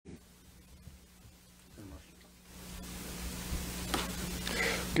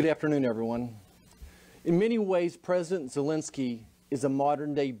Good afternoon, everyone. In many ways, President Zelensky is a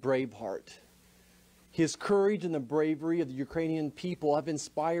modern-day Braveheart. His courage and the bravery of the Ukrainian people have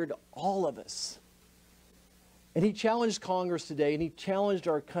inspired all of us. And he challenged Congress today, and he challenged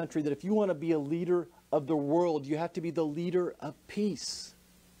our country that if you want to be a leader of the world, you have to be the leader of peace.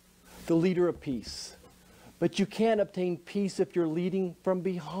 The leader of peace. But you can't obtain peace if you're leading from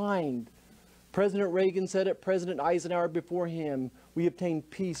behind. President Reagan said it, President Eisenhower before him, we obtain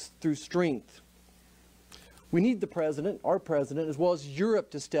peace through strength. We need the president, our president, as well as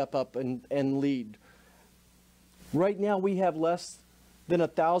Europe to step up and lead. Right now we have less than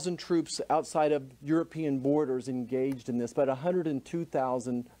 1,000 troops outside of European borders engaged in this, but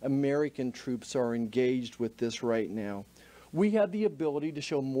 102,000 American troops are engaged with this right now. We have the ability to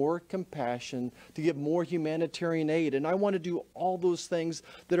show more compassion, to give more humanitarian aid, and I want to do all those things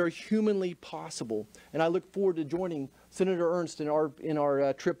that are humanly possible. And I look forward to joining Senator Ernst in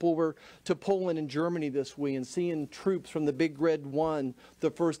our trip over to Poland and Germany this week and seeing troops from the Big Red 1, the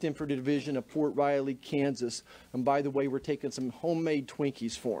 1st Infantry Division of Fort Riley, Kansas. And by the way, we're taking some homemade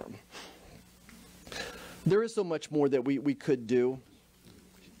Twinkies for them. There is so much more that we could do.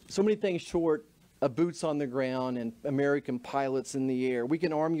 So many things short of boots on the ground and American pilots in the air. We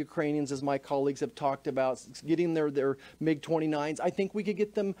can arm Ukrainians, as my colleagues have talked about, getting their MiG-29s. I think we could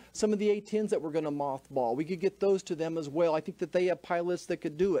get them some of the A-10s that we're going to mothball. We could get those to them as well. I think that they have pilots that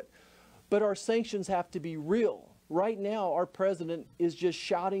could do it. But our sanctions have to be real. Right now, our president is just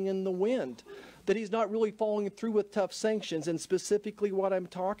shouting in the wind that he's not really following through with tough sanctions. And specifically what I'm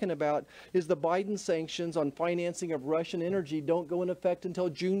talking about is the Biden sanctions on financing of Russian energy don't go into effect until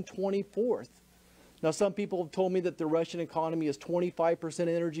June 24th. Now, some people have told me that the Russian economy is 25%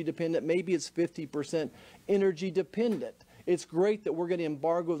 energy dependent. Maybe it's 50% energy dependent. It's great that we're going to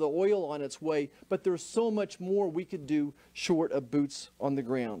embargo the oil on its way, but there's so much more we could do short of boots on the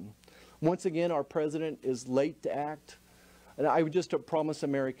ground. Once again, our president is late to act. And I would just promise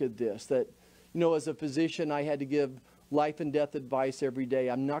America this, that, you know, as a physician, I had to give life and death advice every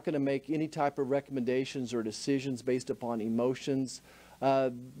day. I'm not going to make any type of recommendations or decisions based upon emotions.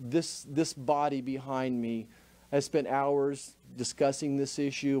 This body behind me has spent hours discussing this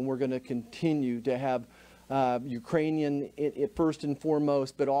issue, and we're going to continue to have Ukrainian first and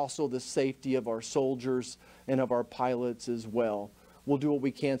foremost, but also the safety of our soldiers and of our pilots as well. We'll do what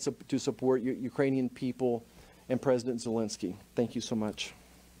we can to support Ukrainian people and President Zelensky. Thank you so much.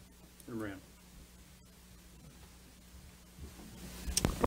 Ram.